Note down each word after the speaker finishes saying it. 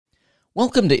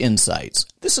Welcome to Insights.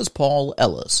 This is Paul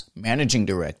Ellis, Managing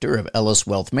Director of Ellis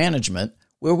Wealth Management,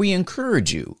 where we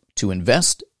encourage you to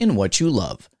invest in what you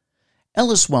love.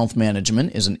 Ellis Wealth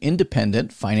Management is an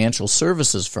independent financial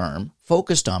services firm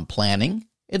focused on planning,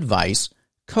 advice,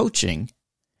 coaching,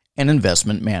 and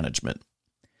investment management.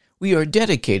 We are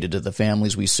dedicated to the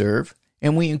families we serve,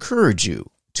 and we encourage you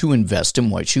to invest in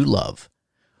what you love.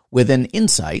 Within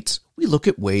Insights, we look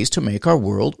at ways to make our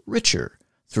world richer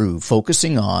through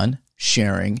focusing on,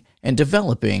 sharing, and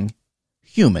developing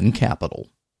human capital.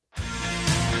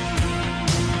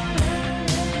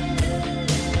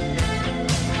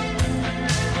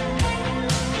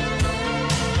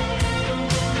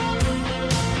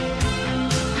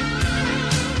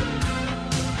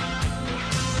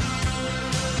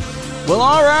 Well,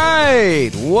 all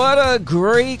right. What a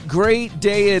great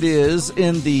day it is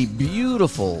in the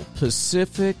beautiful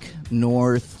Pacific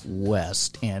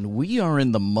Northwest. And we are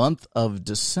in the month of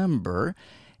December,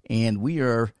 and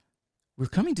we're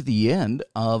coming to the end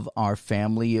of our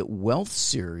Family Wealth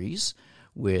series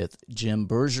with Jim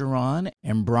Bergeron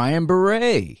and Brian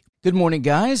Beret. Good morning,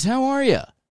 guys. How are you?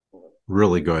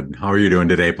 Really good. How are you doing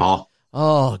today, Paul?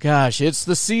 Oh, gosh, it's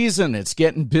the season. It's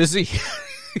getting busy.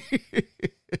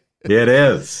 It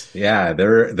is. Yeah,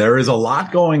 there is a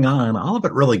lot going on, all of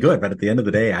it really good. But at the end of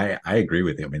the day, I agree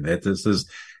with you. I mean, this is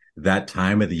that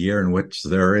time of the year in which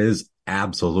there is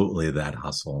absolutely that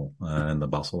hustle and the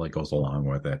bustle that goes along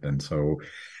with it. And so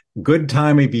good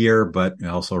time of year, but I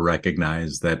also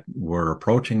recognize that we're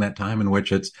approaching that time in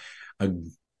which it's a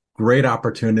great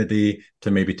opportunity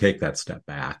to maybe take that step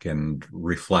back and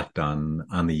reflect on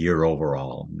the year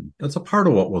overall. And that's a part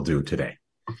of what we'll do today.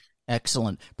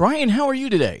 Excellent. Brian, how are you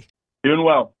today? Doing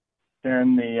well.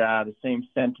 Sharing the same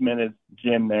sentiment as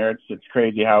Jim there. It's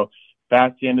crazy how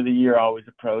fast the end of the year always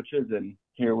approaches, and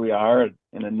here we are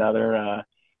in another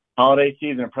holiday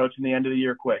season approaching the end of the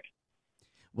year quick.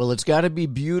 Well, it's got to be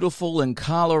beautiful in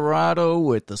Colorado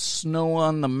with the snow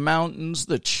on the mountains,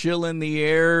 the chill in the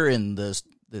air, and the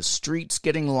streets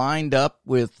getting lined up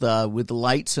with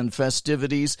lights and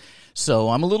festivities. So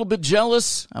I'm a little bit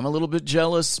jealous.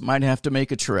 Might have to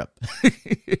make a trip.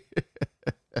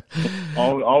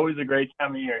 Always a great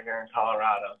time of year here in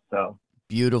Colorado. So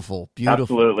beautiful.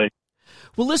 Absolutely.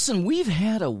 Well, listen, we've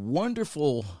had a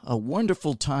wonderful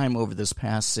time over this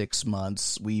past 6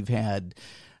 months. We've had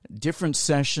different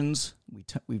sessions.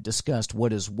 We've discussed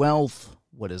what is wealth,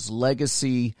 what is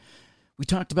legacy. We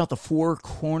talked about the 4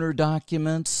 corner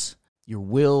documents, your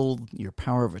will, your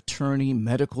power of attorney,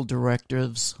 medical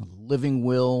directives, living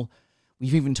will.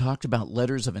 We've even talked about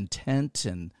letters of intent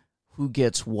and who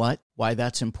gets what, why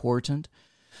that's important.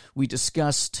 We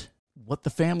discussed what the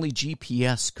family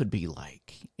GPS could be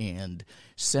like and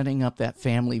setting up that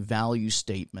family value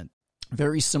statement.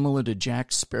 Very similar to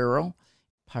Jack Sparrow.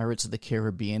 Pirates of the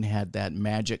Caribbean had that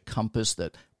magic compass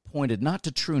that pointed not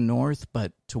to true north,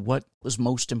 but to what was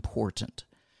most important.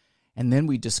 And then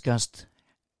we discussed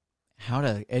how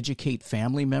to educate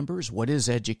family members. What is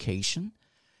education?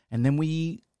 And then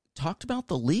we talked about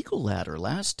the legal ladder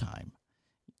last time,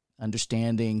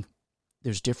 understanding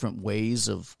there's different ways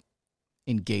of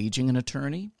engaging an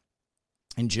attorney.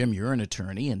 And Jim, you're an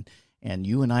attorney, and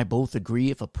you and I both agree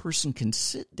if a person can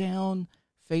sit down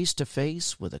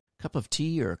face-to-face with a cup of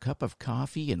tea or a cup of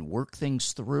coffee and work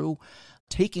things through,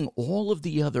 taking all of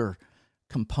the other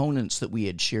components that we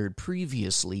had shared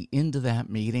previously into that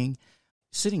meeting,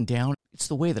 sitting down, it's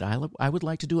the way that I would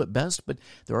like to do it best, but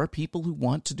there are people who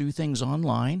want to do things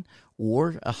online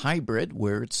or a hybrid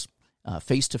where it's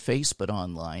face-to-face but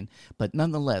online. But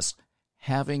nonetheless,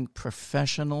 having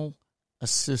professional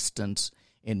assistance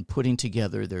in putting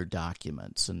together their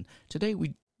documents. And today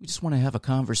we just want to have a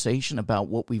conversation about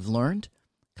what we've learned,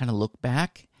 kind of look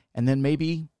back, and then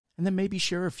maybe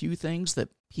share a few things that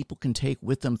people can take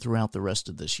with them throughout the rest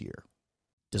of this year.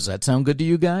 Does that sound good to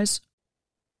you guys?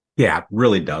 Yeah, it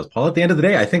really does, Paul. At the end of the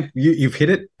day, I think you've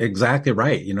hit it exactly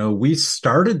right. You know, we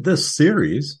started this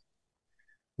series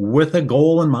with a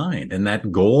goal in mind, and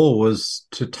that goal was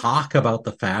to talk about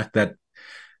the fact that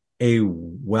a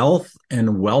wealth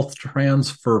and wealth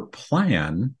transfer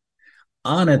plan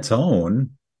on its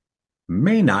own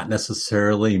may not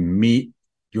necessarily meet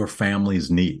your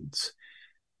family's needs.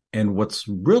 And what's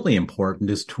really important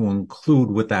is to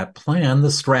include with that plan the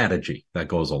strategy that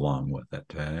goes along with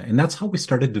it. And that's how we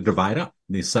started to divide up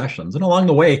these sessions. And along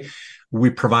the way, we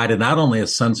provided not only a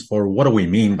sense for what do we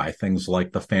mean by things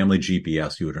like the family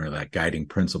GPS unit or that guiding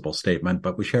principle statement,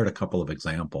 but we shared a couple of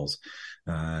examples.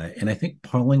 And I think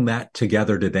pulling that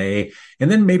together today and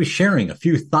then maybe sharing a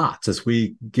few thoughts as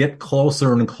we get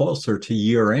closer and closer to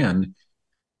year end,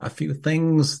 a few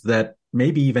things that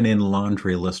maybe even in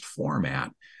laundry list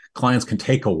format, clients can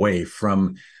take away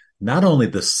from not only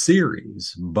the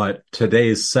series, but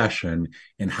today's session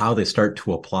and how they start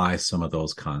to apply some of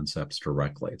those concepts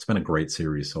directly. It's been a great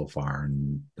series so far.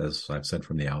 And as I've said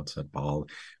from the outset, Paul,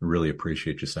 I really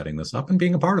appreciate you setting this up and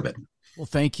being a part of it. Well,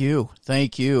 thank you.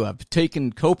 Thank you. I've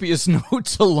taken copious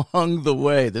notes along the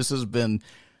way. This has been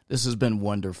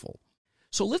wonderful.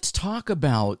 So let's talk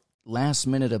about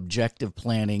last-minute objective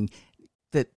planning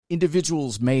that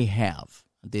individuals may have.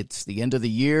 It's the end of the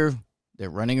year. They're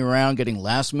running around getting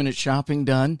last-minute shopping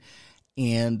done,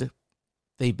 and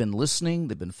they've been listening,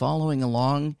 they've been following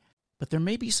along, but there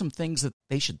may be some things that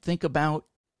they should think about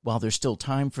while there's still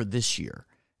time for this year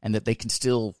and that they can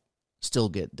still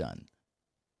get done.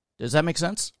 Does that make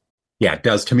sense? Yeah, it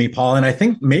does to me, Paul. And I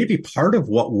think maybe part of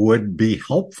what would be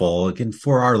helpful, again,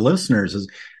 for our listeners is,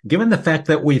 given the fact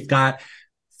that we've got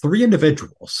 3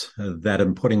 individuals that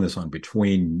I'm putting this on,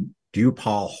 between you,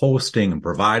 Paul, hosting and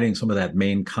providing some of that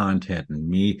main content and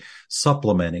me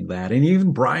supplementing that, and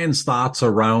even Brian's thoughts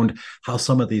around how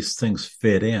some of these things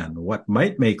fit in. What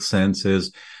might make sense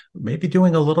is maybe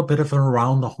doing a little bit of an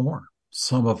around the horn,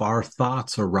 some of our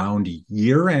thoughts around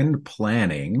year-end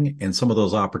planning and some of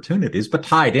those opportunities, but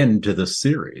tied into the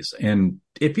series. And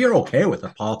if you're okay with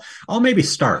it, Paul, I'll maybe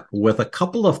start with a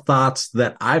couple of thoughts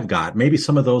that I've got, maybe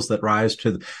some of those that rise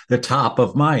to the top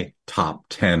of my top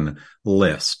 10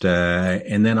 list.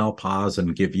 And then I'll pause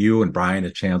and give you and Brian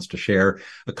a chance to share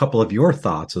a couple of your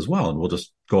thoughts as well. And we'll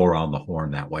just go around the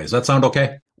horn that way. Does that sound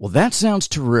okay? Well, that sounds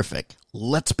terrific.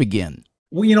 Let's begin.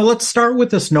 Well, let's start with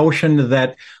this notion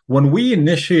that when we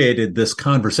initiated this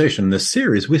conversation, this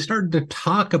series, we started to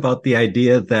talk about the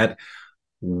idea that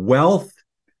wealth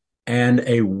and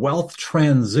a wealth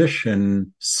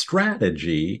transition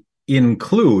strategy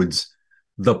includes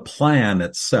the plan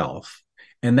itself.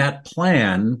 And that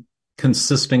plan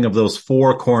consisting of those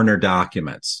 4 corner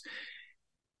documents.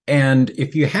 And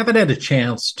if you haven't had a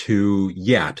chance to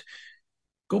yet,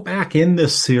 go back in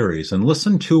this series and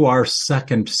listen to our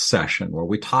second session where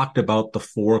we talked about the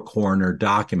 4 corner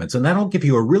documents. And that'll give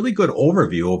you a really good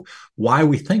overview of why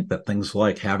we think that things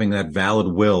like having that valid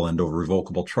will and a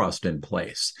revocable trust in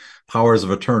place, powers of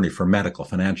attorney for medical,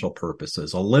 financial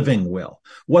purposes, a living will,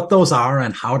 what those are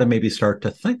and how to maybe start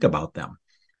to think about them.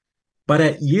 But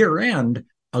at year end,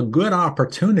 a good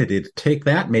opportunity to take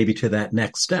that maybe to that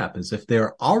next step is if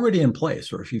they're already in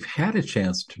place or if you've had a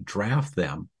chance to draft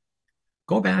them,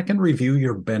 go back and review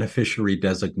your beneficiary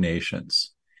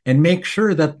designations and make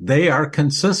sure that they are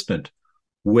consistent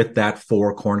with that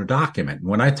 4 corner document.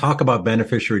 When I talk about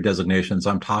beneficiary designations,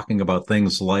 I'm talking about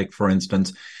things like, for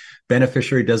instance,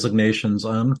 beneficiary designations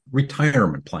on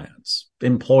retirement plans,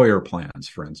 employer plans,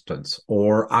 for instance,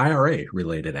 or IRA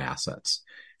related assets.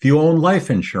 If you own life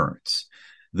insurance,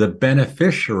 the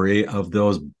beneficiary of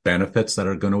those benefits that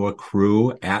are going to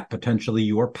accrue at potentially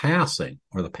your passing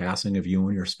or the passing of you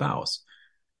and your spouse.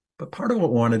 But part of what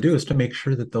we want to do is to make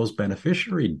sure that those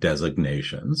beneficiary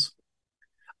designations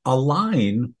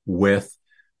align with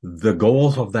the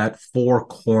goals of that 4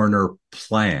 corner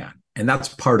plan. And that's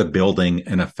part of building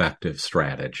an effective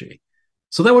strategy.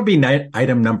 So that would be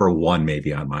item number 1,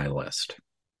 maybe on my list.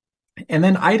 And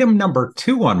then item number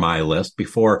 2 on my list,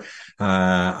 before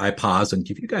I pause and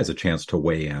give you guys a chance to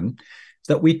weigh in, is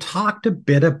that we talked a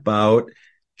bit about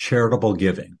charitable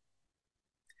giving.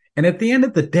 And at the end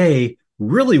of the day,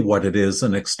 really what it is,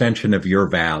 an extension of your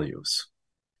values.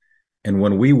 And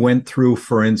when we went through,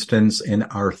 for instance, in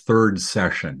our 3rd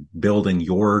session, building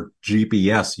your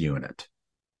GPS unit,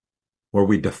 where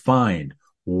we defined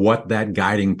what that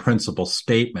guiding principle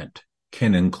statement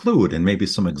can include and maybe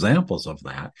some examples of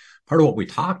that, part of what we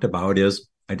talked about is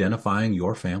identifying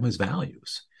your family's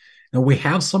values. Now, we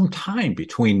have some time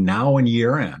between now and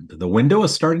year end. The window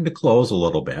is starting to close a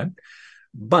little bit.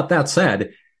 But that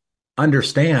said,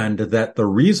 understand that the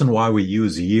reason why we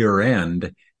use year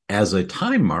end as a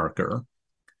time marker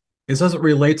is as it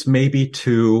relates maybe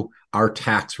to our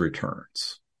tax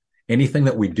returns. Anything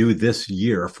that we do this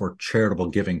year for charitable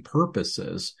giving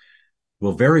purposes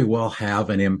will very well have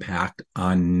an impact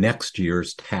on next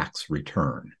year's tax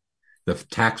return, the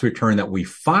tax return that we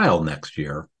file next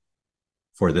year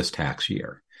for this tax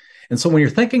year. And so when you're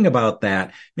thinking about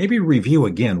that, maybe review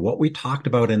again what we talked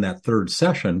about in that 3rd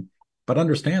session, but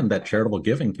understand that charitable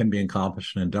giving can be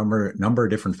accomplished in a number of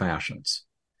different fashions.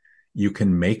 You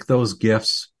can make those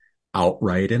gifts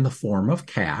outright in the form of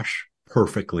cash,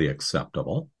 perfectly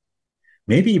acceptable.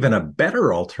 Maybe even a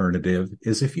better alternative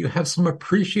is if you have some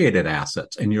appreciated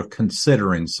assets and you're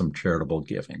considering some charitable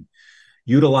giving,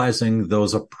 utilizing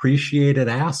those appreciated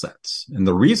assets. And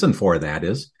the reason for that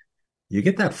is you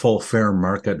get that full fair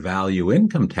market value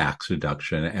income tax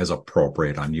deduction as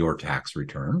appropriate on your tax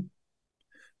return.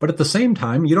 But at the same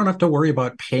time, you don't have to worry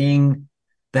about paying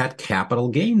that capital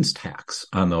gains tax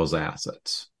on those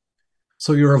assets.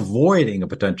 So you're avoiding a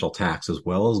potential tax as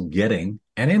well as getting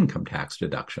an income tax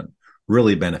deduction.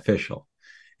 Really beneficial.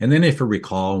 And then if you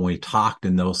recall, when we talked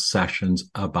in those sessions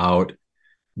about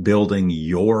building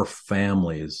your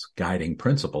family's guiding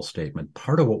principle statement,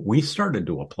 part of what we started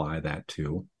to apply that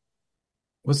to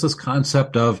was this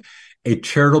concept of a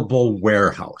charitable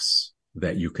warehouse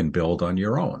that you can build on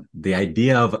your own. The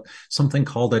idea of something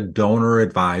called a donor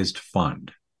advised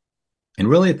fund. And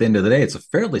really at the end of the day, it's a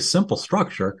fairly simple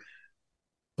structure,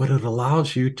 but it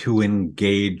allows you to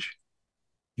engage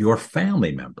your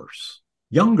family members,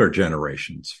 younger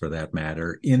generations for that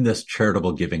matter, in this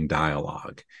charitable giving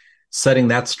dialogue. Setting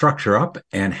that structure up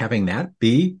and having that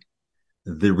be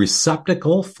the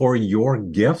receptacle for your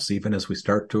gifts, even as we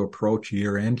start to approach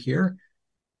year end here,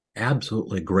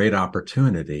 absolutely great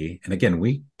opportunity. And again,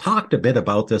 we talked a bit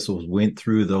about this as we went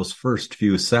through those first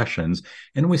few sessions,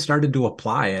 and we started to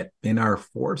apply it in our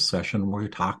fourth session where we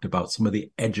talked about some of the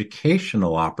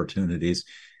educational opportunities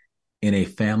in a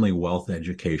family wealth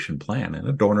education plan, and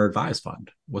a donor advised fund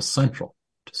was central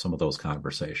to some of those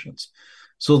conversations.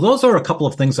 So those are a couple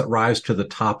of things that rise to the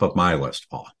top of my list,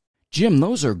 Paul. Jim,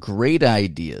 those are great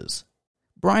ideas.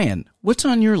 Brian, what's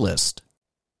on your list?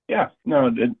 Yeah, no,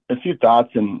 a few thoughts,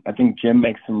 and I think Jim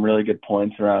makes some really good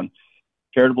points around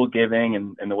charitable giving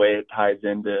and the way it ties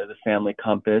into the family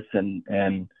compass and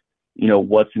you know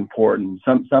what's important.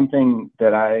 Something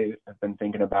that I have been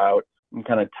thinking about and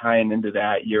kind of tying into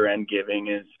that year-end giving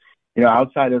is, you know,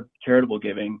 outside of charitable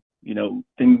giving, you know,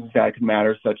 things that could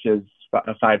matter such as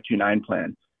a 529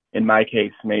 plan. In my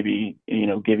case, maybe, you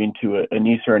know, giving to a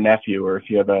niece or a nephew, or if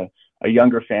you have a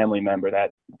younger family member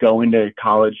that going to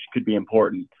college could be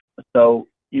important. So,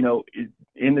 you know,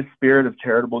 in the spirit of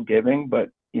charitable giving, but,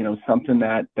 you know, something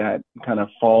that kind of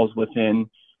falls within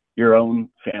your own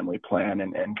family plan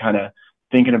and kind of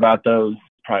thinking about those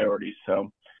priorities.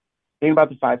 So thinking about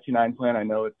the 529 plan, I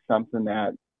know it's something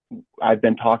that I've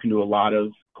been talking to a lot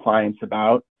of clients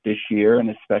about this year, and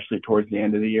especially towards the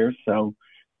end of the year. So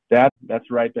that's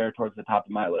right there towards the top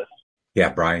of my list.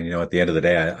 Yeah, Brian, you know, at the end of the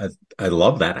day, I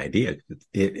love that idea.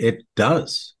 It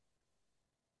does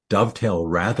dovetail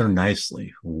rather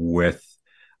nicely with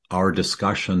our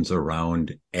discussions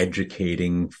around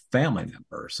educating family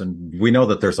members. And we know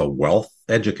that there's a wealth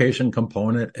education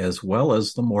component as well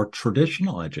as the more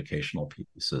traditional educational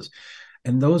pieces.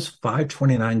 And those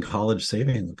 529 college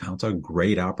savings accounts are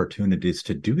great opportunities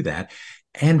to do that.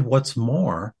 And what's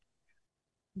more,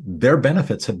 their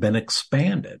benefits have been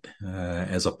expanded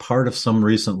as a part of some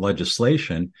recent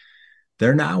legislation.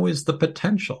 There now is the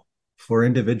potential for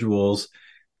individuals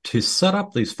to set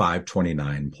up these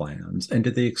 529 plans. And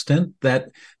to the extent that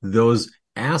those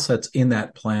assets in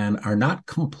that plan are not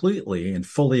completely and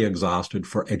fully exhausted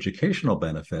for educational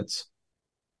benefits,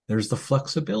 there's the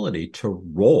flexibility to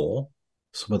roll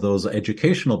some of those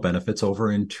educational benefits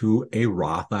over into a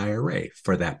Roth IRA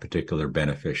for that particular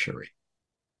beneficiary.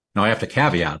 Now, I have to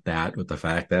caveat that with the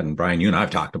fact that, and Brian, you and I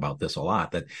have talked about this a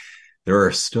lot, that there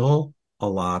are still a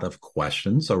lot of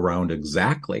questions around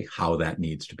exactly how that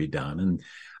needs to be done. And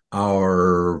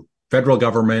our federal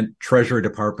government, Treasury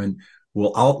Department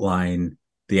will outline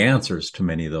the answers to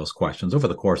many of those questions over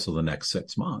the course of the next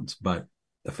 6 months. But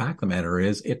the fact of the matter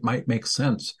is, it might make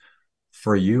sense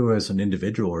for you as an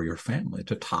individual or your family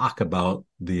to talk about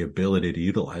the ability to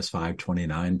utilize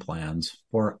 529 plans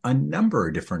for a number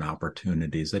of different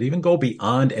opportunities that even go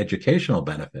beyond educational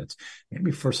benefits,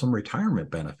 maybe for some retirement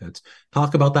benefits.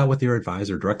 Talk about that with your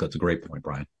advisor directly. That's a great point,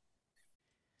 Brian.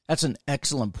 That's an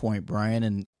excellent point, Brian.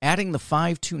 And adding the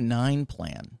 529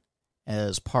 plan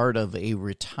as part of a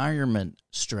retirement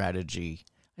strategy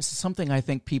is something I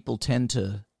think people tend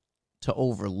to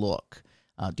overlook.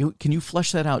 Can you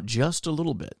flesh that out just a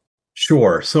little bit?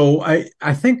 Sure. So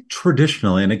I think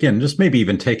traditionally, and again, just maybe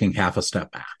even taking half a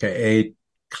step back, a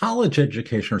college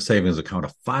education or savings account,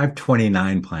 a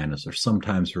 529 plan, as they're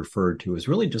sometimes referred to, is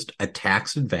really just a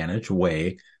tax advantage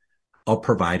way of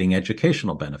providing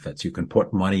educational benefits. You can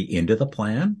put money into the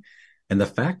plan, and the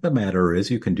fact of the matter is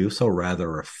you can do so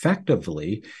rather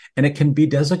effectively, and it can be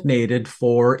designated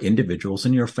for individuals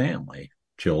in your family,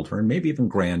 children, maybe even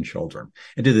grandchildren.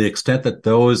 And to the extent that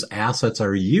those assets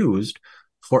are used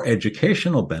for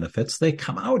educational benefits, they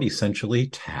come out essentially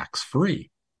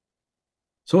tax-free.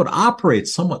 So it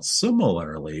operates somewhat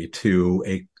similarly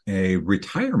to a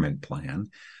retirement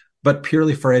plan, but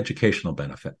purely for educational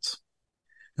benefits.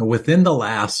 Now, within the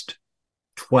last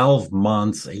 12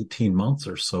 months, 18 months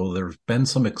or so, there's been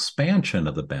some expansion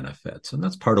of the benefits. And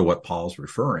that's part of what Paul's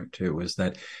referring to, is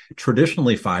that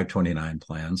traditionally 529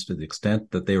 plans, to the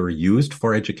extent that they were used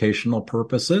for educational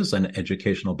purposes and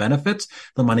educational benefits,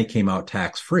 the money came out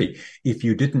tax-free. If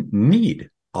you didn't need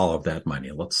all of that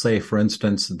money, let's say, for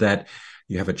instance, that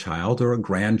you have a child or a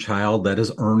grandchild that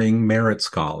is earning merit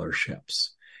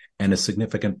scholarships, and a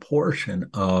significant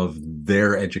portion of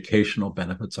their educational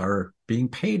benefits are being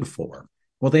paid for.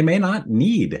 Well, they may not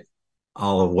need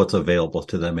all of what's available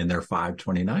to them in their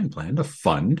 529 plan to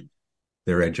fund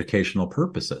their educational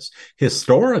purposes.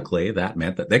 Historically, that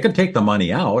meant that they could take the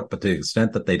money out, but to the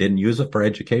extent that they didn't use it for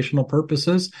educational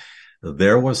purposes,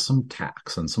 there was some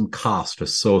tax and some cost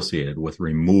associated with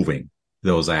removing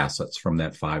those assets from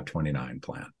that 529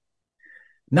 plan.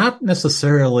 Not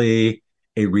necessarily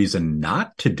a reason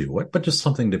not to do it, but just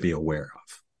something to be aware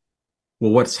of.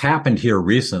 Well, what's happened here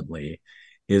recently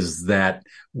is that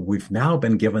we've now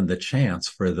been given the chance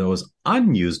for those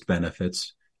unused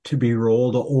benefits to be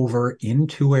rolled over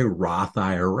into a Roth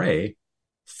IRA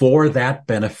for that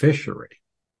beneficiary,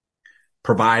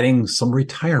 providing some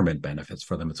retirement benefits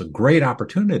for them. It's a great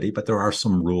opportunity, but there are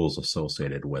some rules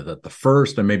associated with it. The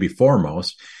first, and maybe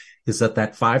foremost, is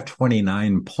that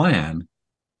 529 plan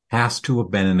has to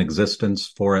have been in existence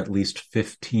for at least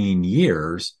 15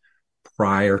 years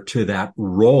prior to that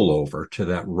rollover to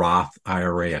that Roth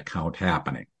IRA account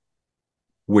happening,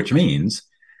 which means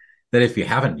that if you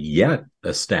haven't yet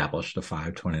established a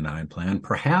 529 plan,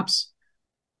 perhaps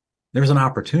there's an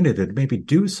opportunity to maybe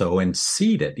do so and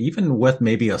seed it, even with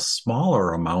maybe a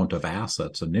smaller amount of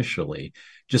assets initially,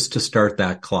 just to start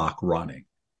that clock running.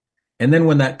 And then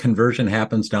when that conversion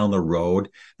happens down the road,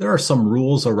 there are some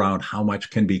rules around how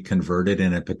much can be converted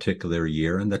in a particular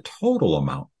year and the total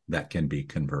amount that can be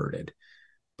converted.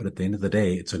 But at the end of the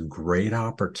day, it's a great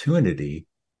opportunity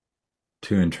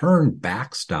to in turn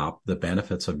backstop the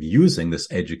benefits of using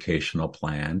this educational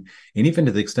plan, and even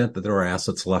to the extent that there are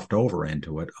assets left over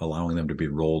into it, allowing them to be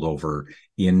rolled over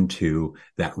into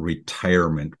that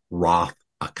retirement Roth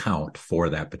account for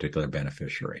that particular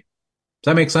beneficiary.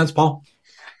 Does that make sense, Paul?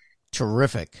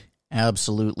 Terrific.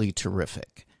 Absolutely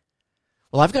terrific.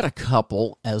 Well, I've got a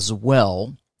couple as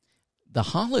well. The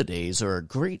holidays are a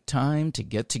great time to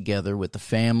get together with the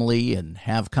family and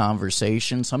have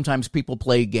conversation. Sometimes people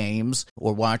play games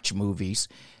or watch movies.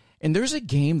 And there's a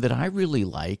game that I really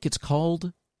like. It's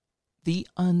called The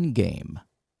Ungame.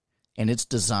 And it's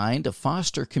designed to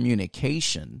foster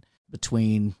communication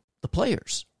between the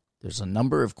players. There's a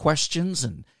number of questions,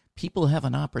 and people have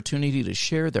an opportunity to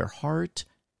share their heart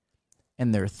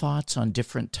and their thoughts on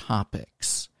different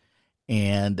topics.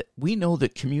 And we know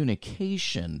that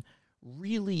communication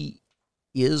really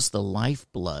is the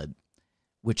lifeblood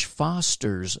which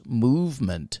fosters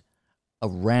movement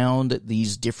around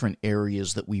these different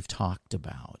areas that we've talked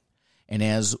about. And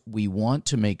as we want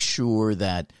to make sure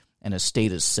that an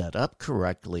estate is set up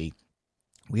correctly,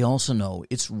 we also know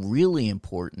it's really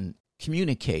important to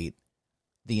communicate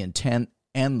the intent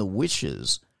and the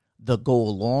wishes that go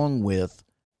along with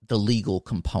the legal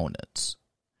components.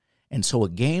 And so a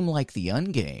game like the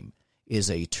Ungame is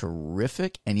a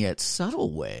terrific and yet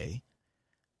subtle way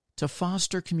to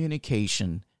foster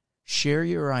communication, share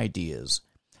your ideas,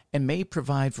 and may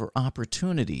provide for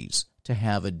opportunities to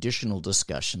have additional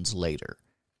discussions later.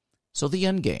 So the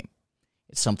Ungame,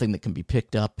 it's something that can be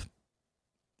picked up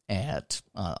at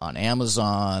on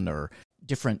Amazon or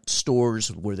different stores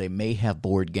where they may have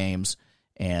board games,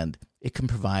 and it can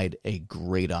provide a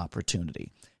great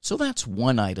opportunity. So that's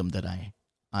one item that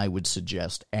I would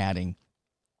suggest adding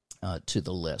to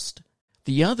the list.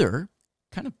 The other,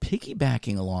 kind of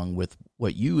piggybacking along with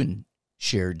what you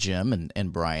shared, Jim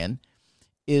and Brian,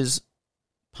 is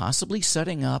possibly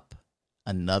setting up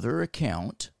another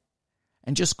account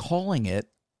and just calling it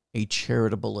a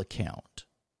charitable account.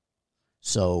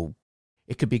 So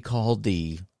it could be called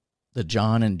the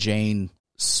John and Jane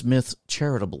Smith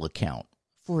charitable account,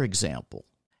 for example,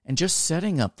 and just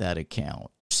setting up that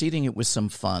account, seeding it with some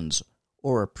funds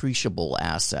or appreciable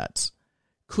assets,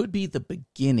 could be the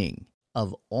beginning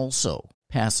of also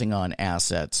passing on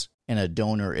assets in a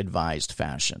donor-advised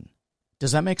fashion.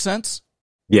 Does that make sense?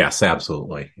 Yes,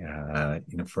 absolutely.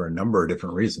 For a number of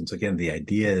different reasons. Again, the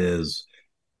idea is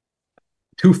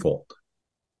twofold.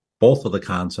 Both of the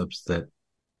concepts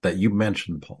that you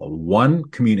mentioned, Paul. One,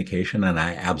 communication, and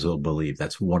I absolutely believe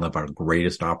that's one of our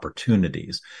greatest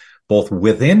opportunities, both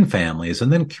within families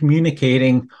and then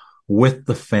communicating with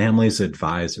the family's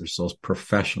advisors, those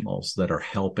professionals that are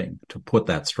helping to put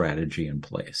that strategy in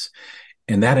place.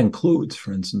 And that includes,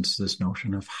 for instance, this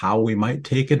notion of how we might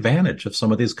take advantage of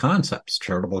some of these concepts,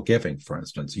 charitable giving, for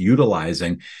instance,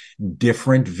 utilizing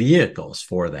different vehicles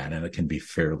for that. And it can be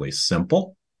fairly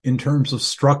simple in terms of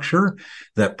structure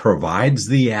that provides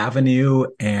the avenue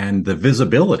and the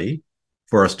visibility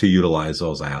for us to utilize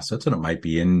those assets. And it might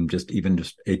be in just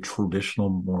a traditional,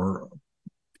 more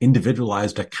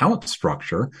individualized account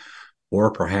structure,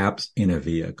 or perhaps in a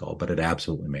vehicle. But it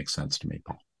absolutely makes sense to me,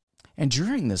 Paul. And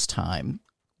during this time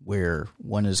where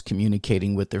one is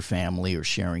communicating with their family or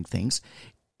sharing things,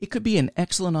 it could be an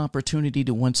excellent opportunity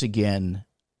to once again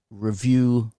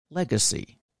review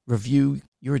legacy, review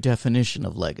your definition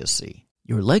of legacy.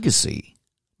 Your legacy,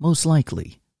 most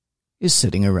likely, is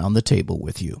sitting around the table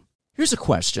with you. Here's a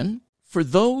question. For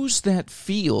those that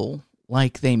feel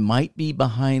like they might be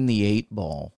behind the eight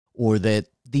ball, or that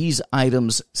these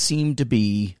items seem to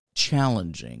be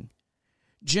challenging,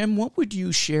 Jim, what would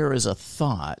you share as a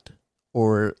thought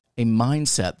or a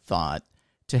mindset thought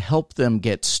to help them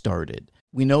get started?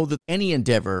 We know that any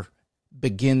endeavor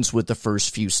begins with the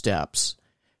first few steps.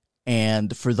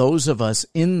 And for those of us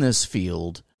in this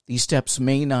field, these steps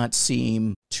may not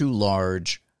seem too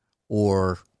large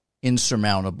or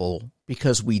insurmountable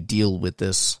because we deal with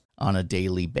this on a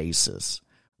daily basis.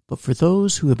 But for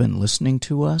those who have been listening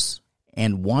to us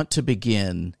and want to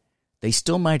begin, they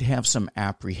still might have some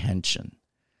apprehension.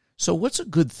 So what's a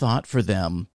good thought for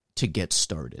them to get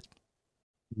started?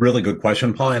 Really good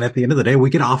question, Paul. And at the end of the day,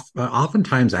 we get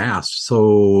oftentimes asked,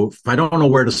 so if I don't know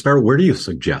where to start, where do you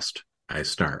suggest I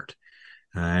start?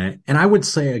 And I would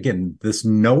say, again, this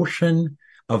notion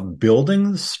of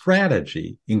building the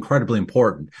strategy, incredibly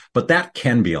important, but that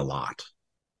can be a lot.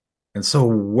 And so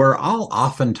where I'll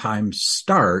oftentimes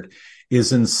start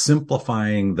is in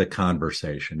simplifying the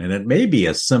conversation. And it may be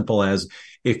as simple as,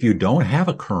 if you don't have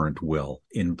a current will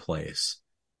in place,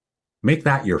 make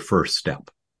that your first step.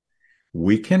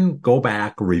 We can go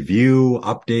back, review,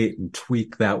 update, and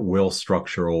tweak that will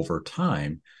structure over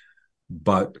time.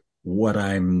 But what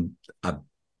I'm a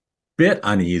bit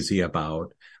uneasy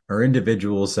about are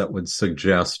individuals that would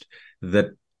suggest that,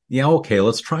 yeah, okay,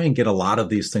 let's try and get a lot of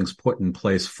these things put in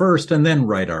place first and then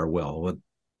write our will.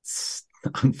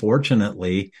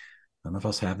 Unfortunately, none of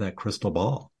us have that crystal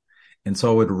ball. And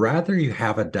so I would rather you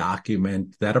have a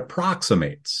document that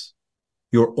approximates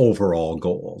your overall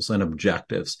goals and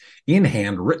objectives in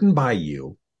hand, written by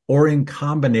you, or in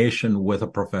combination with a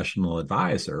professional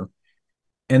advisor.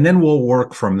 And then we'll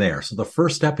work from there. So the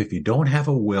first step, if you don't have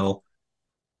a will,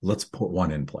 let's put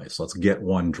one in place. Let's get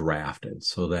one drafted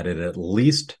so that it at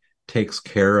least takes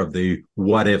care of the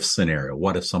what if scenario.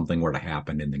 What if something were to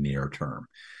happen in the near term?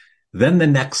 Then the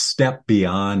next step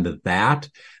beyond that,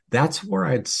 that's where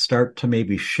I'd start to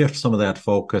maybe shift some of that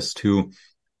focus to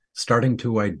starting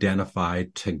to identify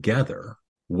together,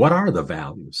 what are the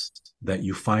values that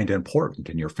you find important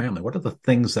in your family? What are the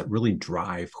things that really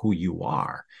drive who you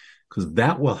are? Because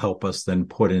that will help us then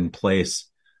put in place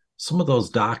some of those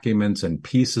documents and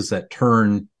pieces that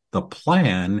turn the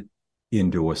plan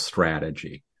into a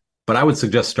strategy. But I would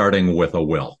suggest starting with a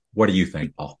will. What do you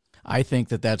think, Paul? I think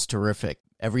that that's terrific.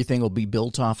 Everything will be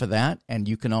built off of that, and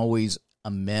you can always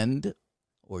amend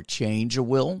or change a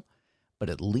will,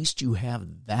 but at least you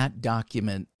have that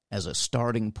document as a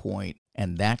starting point,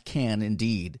 and that can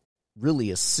indeed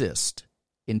really assist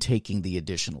in taking the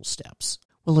additional steps.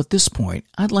 Well, at this point,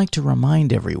 I'd like to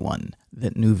remind everyone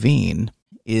that Nuveen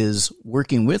is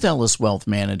working with Ellis Wealth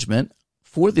Management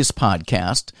for this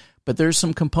podcast, but there's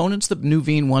some components that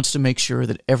Nuveen wants to make sure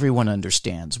that everyone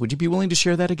understands. Would you be willing to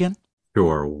share that again?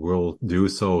 Sure, we'll do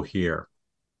so here.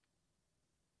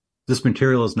 This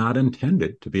material is not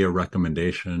intended to be a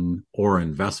recommendation or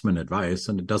investment advice,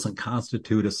 and it doesn't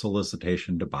constitute a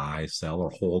solicitation to buy, sell, or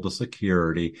hold a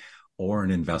security or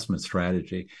an investment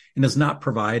strategy, and is not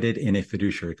provided in a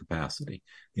fiduciary capacity.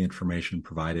 The information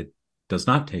provided does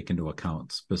not take into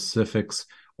account specifics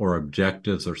or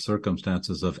objectives or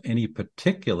circumstances of any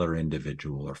particular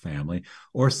individual or family,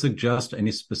 or suggest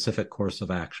any specific course of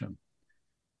action.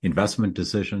 Investment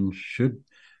decisions should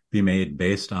be made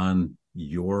based on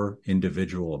your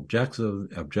individual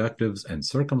objectives and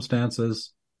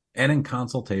circumstances, and in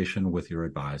consultation with your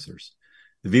advisors.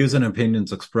 The views and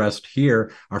opinions expressed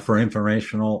here are for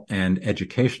informational and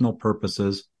educational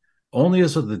purposes only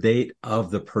as of the date of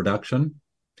the production,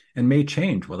 and may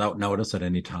change without notice at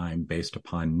any time based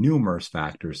upon numerous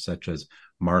factors such as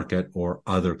market or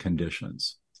other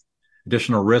conditions.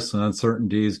 Additional risks and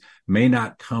uncertainties may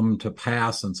not come to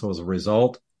pass, and so as a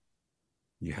result,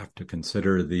 you have to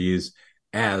consider these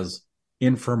as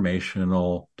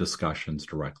informational discussions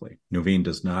directly. Nuveen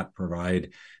does not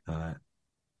provide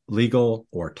legal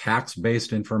or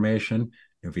tax-based information,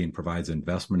 Nuveen provides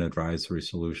investment advisory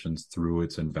solutions through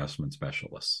its investment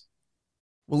specialists.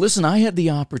 Well, listen, I had the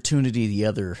opportunity the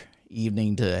other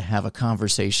evening to have a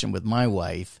conversation with my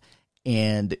wife,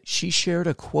 and she shared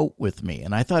a quote with me,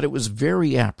 and I thought it was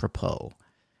very apropos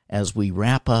as we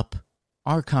wrap up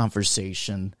our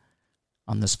conversation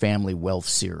on this Family Wealth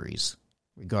series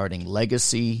regarding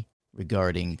legacy,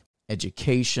 regarding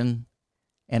education,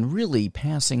 and really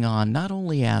passing on not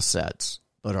only assets,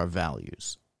 but our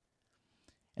values.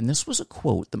 And this was a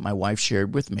quote that my wife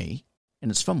shared with me,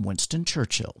 and it's from Winston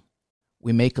Churchill.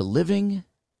 We make a living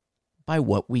by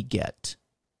what we get.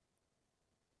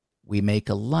 We make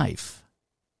a life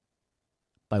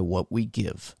by what we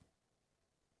give.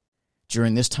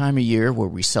 During this time of year where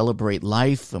we celebrate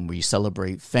life and we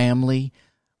celebrate family,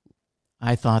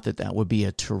 I thought that would be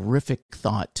a terrific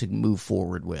thought to move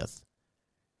forward with,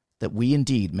 that we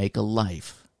indeed make a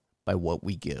life by what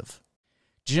we give.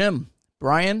 Jim,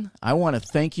 Brian, I want to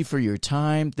thank you for your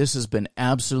time. This has been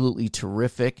absolutely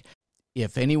terrific.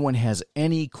 If anyone has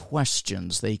any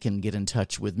questions, they can get in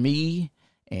touch with me,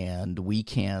 and we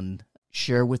can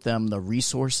share with them the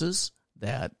resources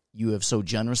that you have so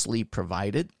generously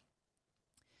provided.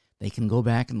 They can go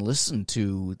back and listen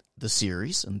to the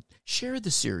series and share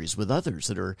the series with others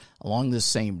that are along this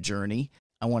same journey.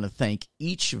 I want to thank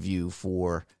each of you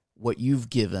for what you've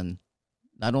given,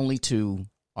 not only to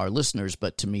our listeners,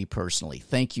 but to me personally.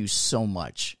 Thank you so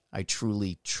much. I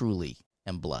truly, truly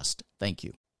am blessed. Thank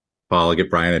you. Paul, I'll get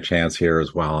Brian a chance here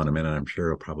as well in a minute. I'm sure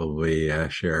he'll probably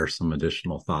share some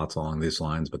additional thoughts along these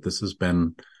lines, but this has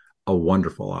been a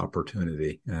wonderful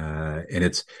opportunity. And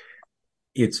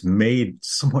it's made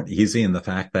somewhat easy in the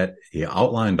fact that he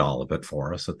outlined all of it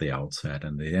for us at the outset.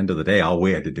 And at the end of the day, all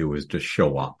we had to do was just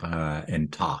show up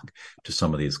and talk to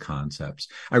some of these concepts.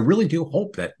 I really do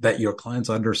hope that your clients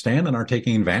understand and are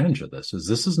taking advantage of this.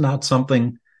 This is not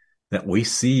something that we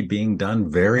see being done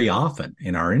very often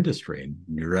in our industry.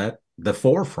 You're at the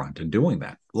forefront in doing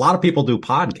that. A lot of people do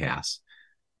podcasts,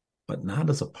 but not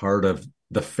as a part of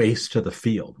the face to the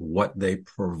field, what they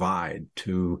provide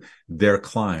to their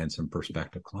clients and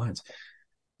prospective clients.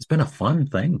 It's been a fun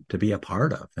thing to be a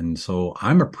part of. And so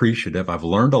I'm appreciative. I've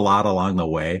learned a lot along the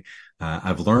way.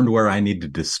 I've learned where I need to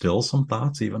distill some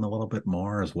thoughts even a little bit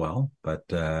more as well.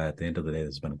 But at the end of the day, this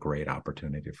has been a great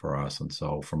opportunity for us. And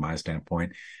so from my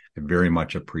standpoint, I very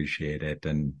much appreciate it.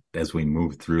 And as we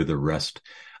move through the rest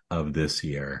of this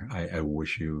year, I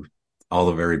wish you all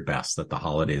the very best that the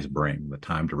holidays bring, the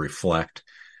time to reflect,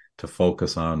 to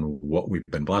focus on what we've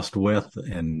been blessed with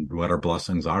and what our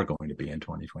blessings are going to be in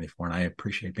 2024. And I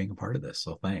appreciate being a part of this.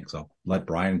 So thanks. I'll let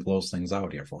Brian close things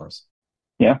out here for us.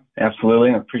 Yeah,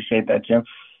 absolutely. I appreciate that, Jim.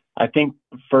 I think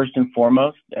first and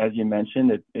foremost, as you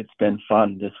mentioned, it's been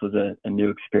fun. This was a new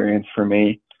experience for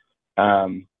me.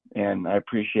 And I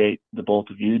appreciate the both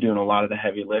of you doing a lot of the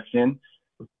heavy lifting.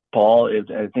 Paul,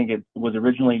 I think it was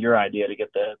originally your idea to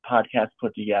get the podcast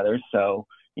put together. So,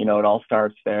 it all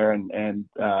starts there. And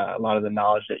a lot of the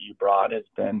knowledge that you brought has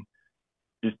been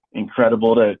just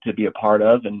incredible to be a part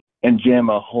of. And Jim,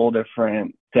 a whole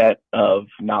different set of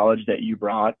knowledge that you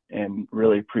brought, and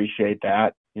really appreciate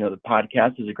that. The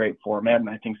podcast is a great format. And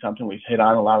I think something we've hit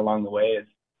on a lot along the way is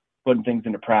putting things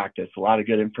into practice, a lot of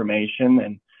good information.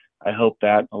 And I hope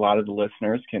that a lot of the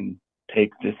listeners can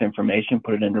take this information,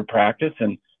 put it into practice,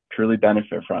 and truly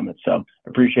benefit from it. So I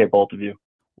appreciate both of you.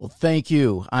 Well, thank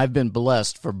you. I've been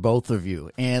blessed for both of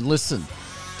you. And listen,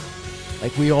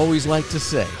 like we always like to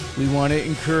say, we want to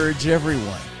encourage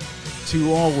everyone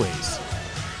to always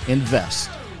invest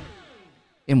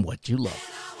in what you love.